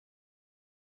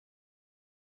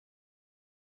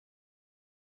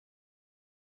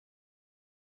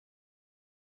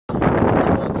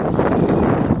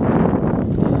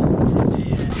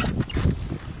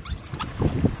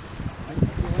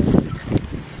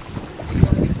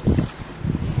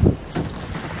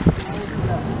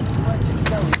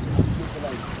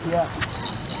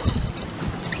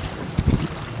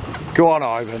Go on,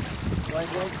 Ivan.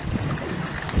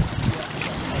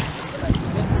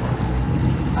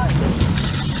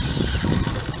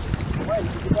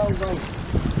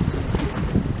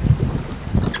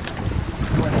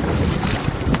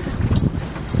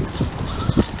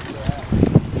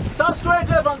 Stand straight,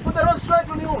 Evan. Put the rod straight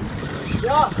on you.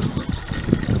 Yeah.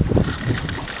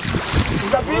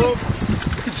 It's a beast.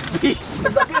 It's a beast.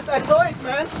 It's a beast. I saw it,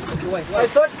 man. Wait. I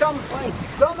saw it come.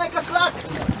 Don't make a slack.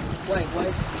 Wait.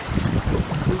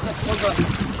 You just hold on.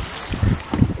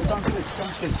 Stand straight.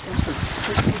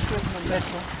 Just go straight on the left.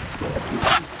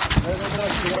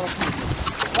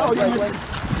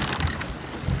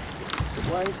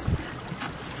 Wait.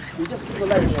 You just keep the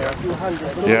leg there, a few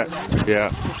hundred.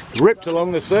 Yeah. Ripped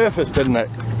along the surface, didn't it?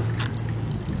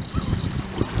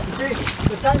 You see,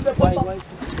 the time the pop Wait.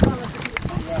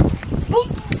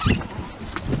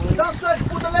 Stand straight,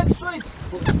 put the leg straight.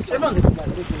 Evan,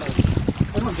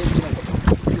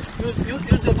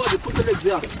 use your body, put the legs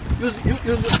there. Use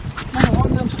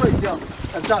hold them straight, yeah.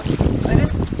 Like that. Like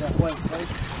this? Yeah, wait.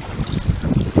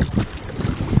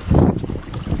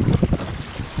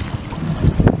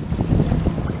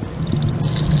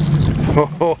 Ho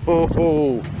ho ho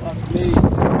ho. Fuck me.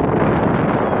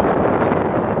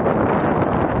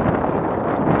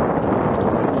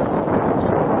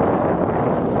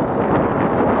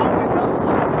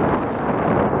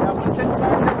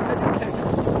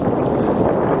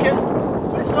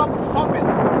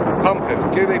 Pump him.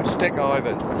 Give him stick,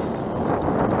 Ivan.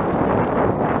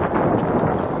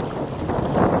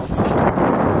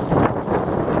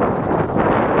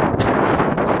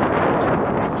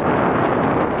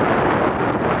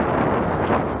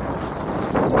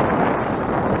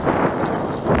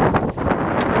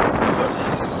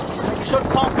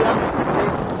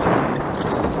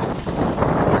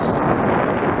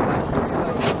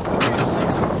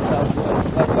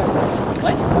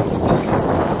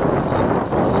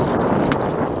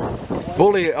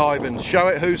 Bully it, Ivan. Show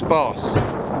it who's boss.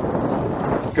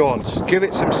 Go on, give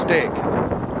it some stick.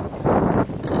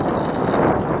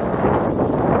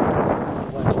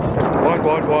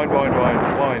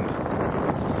 Wind.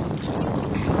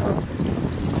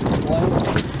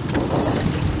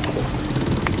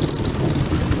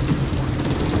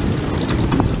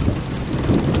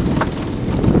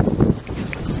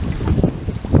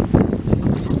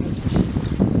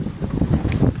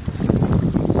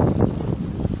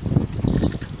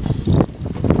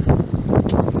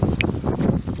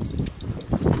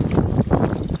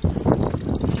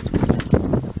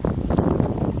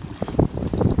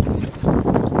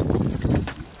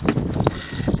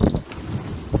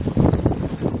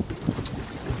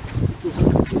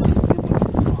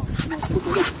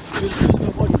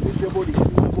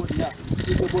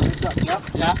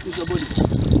 Yeah, use your body.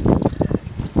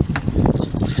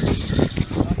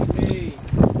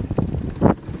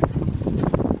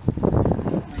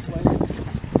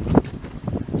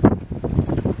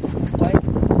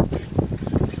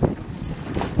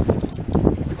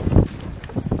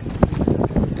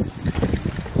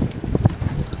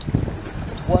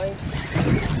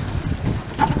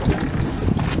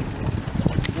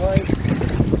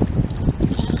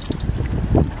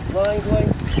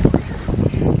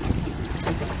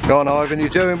 Go on, Ivan, you're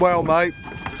doing well, mate.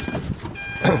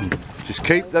 Just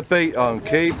keep the beat on,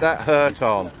 keep that hurt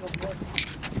on.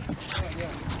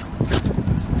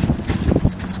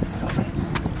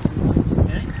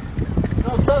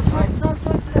 No, stand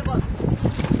straight, Evan.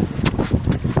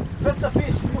 First the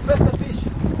fish, you first the fish.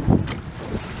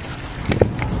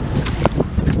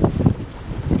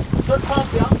 Short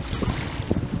pump, yeah?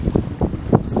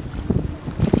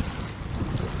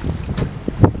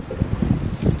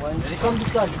 Come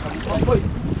this side. Wait,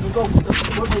 you go with the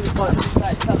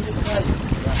side. Come this side.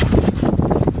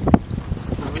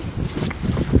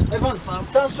 Evan,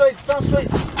 stand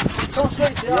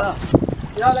straight, yeah.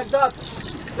 Yeah, like that.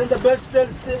 Then the belt still.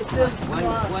 Wait.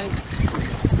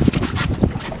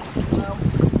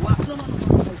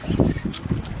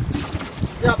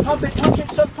 Yeah, pump it,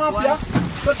 short pump, yeah?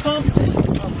 Short pump.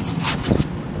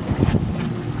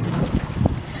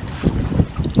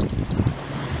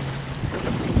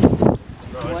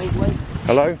 Wait.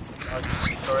 Hello?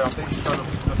 Sorry, I think you showed up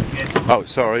again. Oh,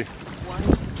 sorry.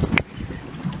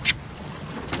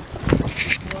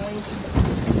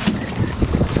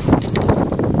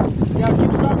 Yeah,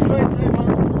 keep stand straight, Evan.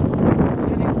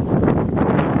 Finish.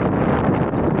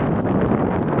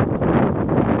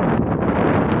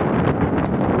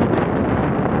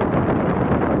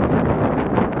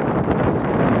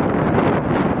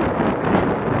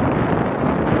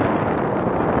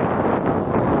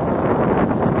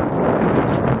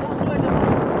 Stand straight, Evan.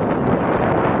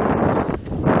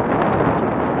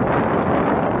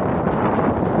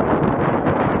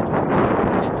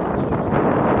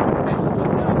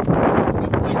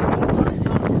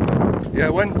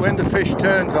 fish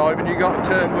turns, Ivan, you got to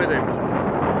turn with him.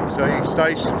 So you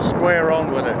stay square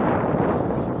on with it.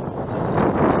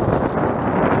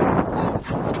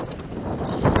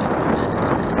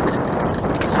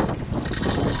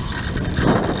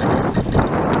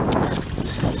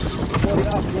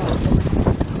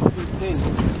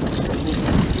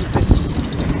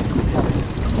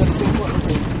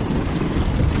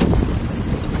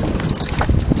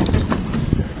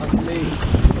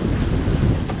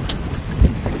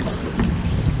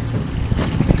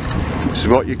 This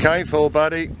is what you came for,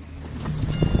 buddy. Good.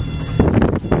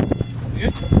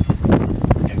 Let's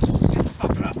get the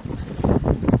sucker up.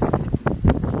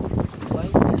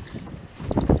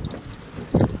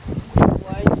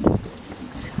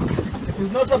 If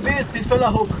he's not a beast, he'll fell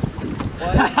a hook.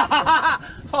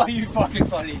 Oh, you fucking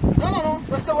funny. No,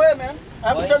 that's the way, man. I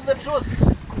have to tell you the truth.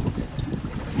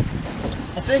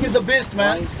 I think he's a beast,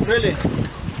 man. Really.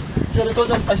 Just because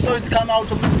I saw it come out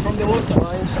from the water.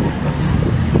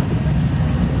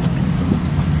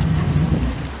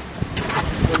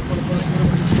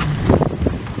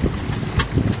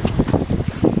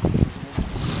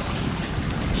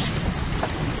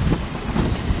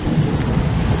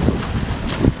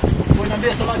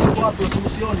 Niambie samaki uko wapi,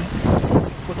 usimusione.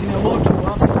 Kwa kina moto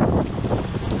hapa.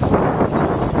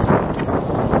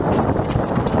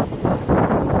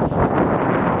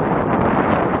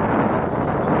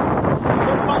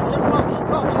 Shot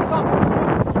pump.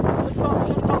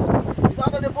 He's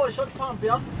under the boy, shot pump,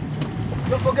 yeah?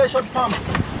 Don't forget shot pump.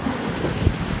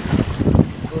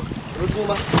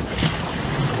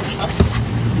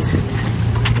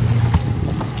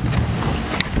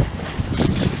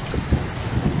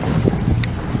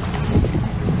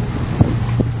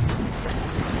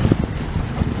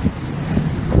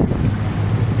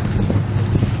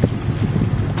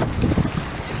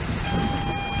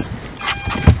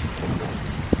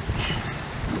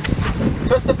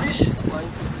 First the fish,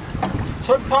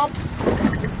 short pump.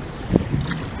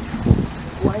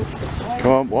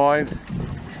 Come on, wide.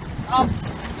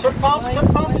 Short pump. I can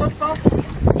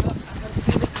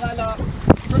see the color.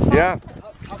 Yeah.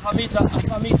 Half a meter,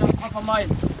 half a mile.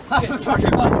 Half a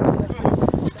fucking mile. I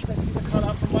can see the color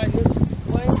half a mile.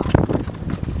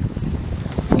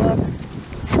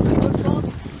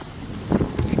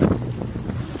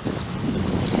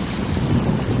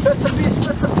 First the fish.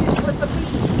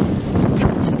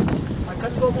 I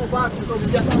can't go more back because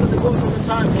it's just under the boat all the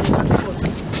time.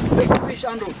 First the fish,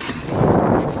 Andrew.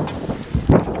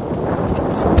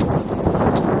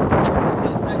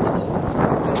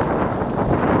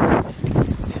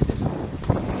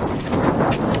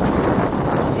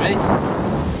 Ready?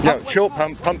 No, short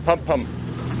pump. Thanks,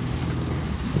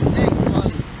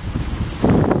 Molly.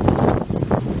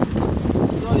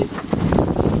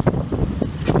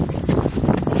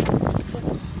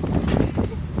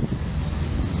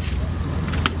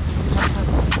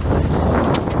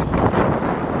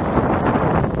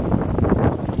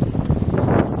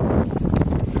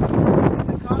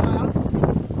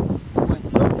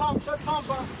 Short pump.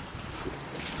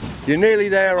 You're nearly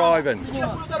there, Ivan. Put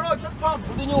the road, short pump.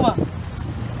 Di nyuma.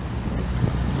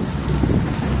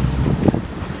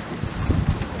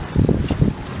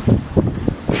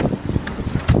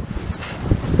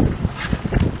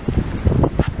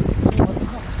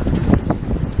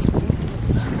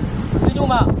 Di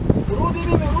nyuma. Rudi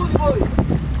boy.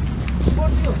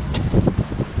 Support you.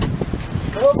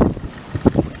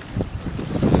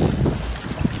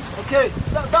 Okay,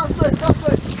 stand straight.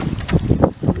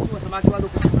 Samaki bado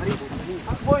karibu.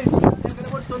 Boy, angalia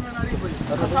bodi sio na ribo hii.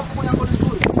 Sasa hapo kuna bodi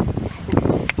nzuri.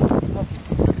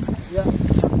 Yeah.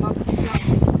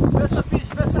 First the fish.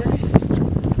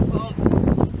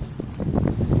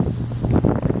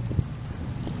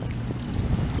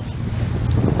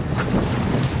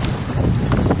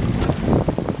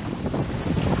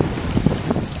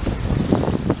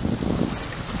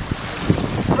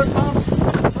 Short pump.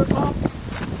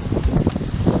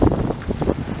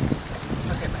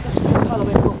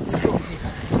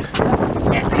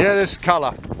 Yeah, this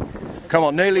colour. Come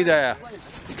on, nearly there.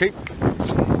 Keep.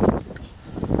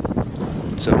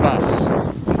 It's a bass.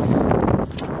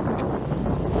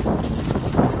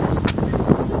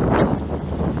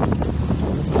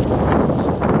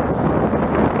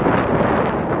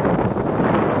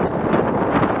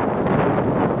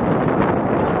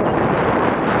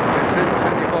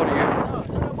 Turn your body in.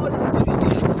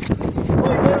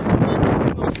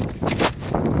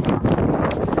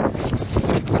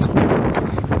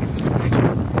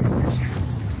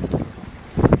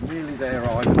 Nearly there,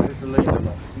 Ivan. There's the lead or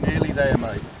not. Nearly there,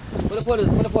 mate. Put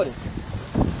it.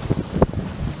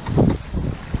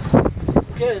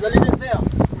 Okay, the line is there.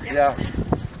 Yeah.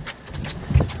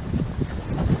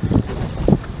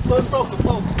 Turn top.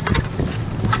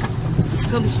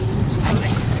 Turn this way.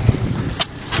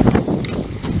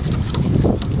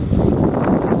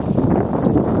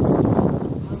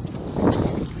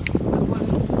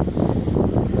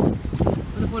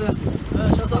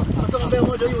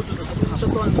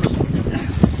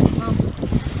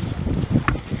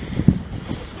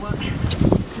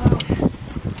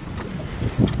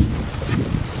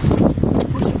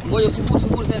 Ngoja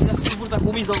suburi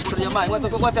takuumiza huko ndani ya maji.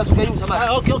 Wacha asukayusa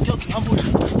maji. Okay. Ambush.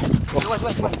 For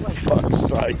fuck's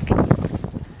sake.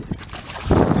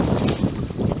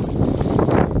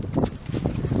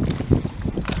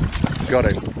 Got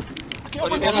him.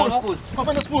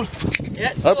 Open the spool.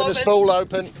 Yeah, Open the spool,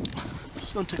 open.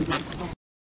 Don't take it.